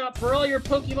one-stop shop for all your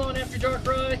Pokemon After Dark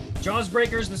Ride, Jaws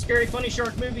Breakers, the Scary Funny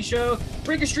Shark movie show,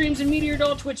 Breaker Streams, and Meteor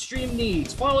Doll Twitch stream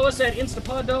needs. Follow us at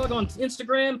InstaPodDog on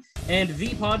Instagram and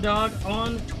ThePodDog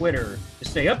on Twitter to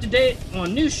stay up to date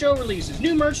on new show releases,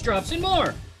 new merch drops, and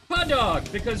more. Pod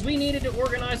Dog, because we needed to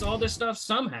organize all this stuff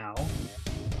somehow.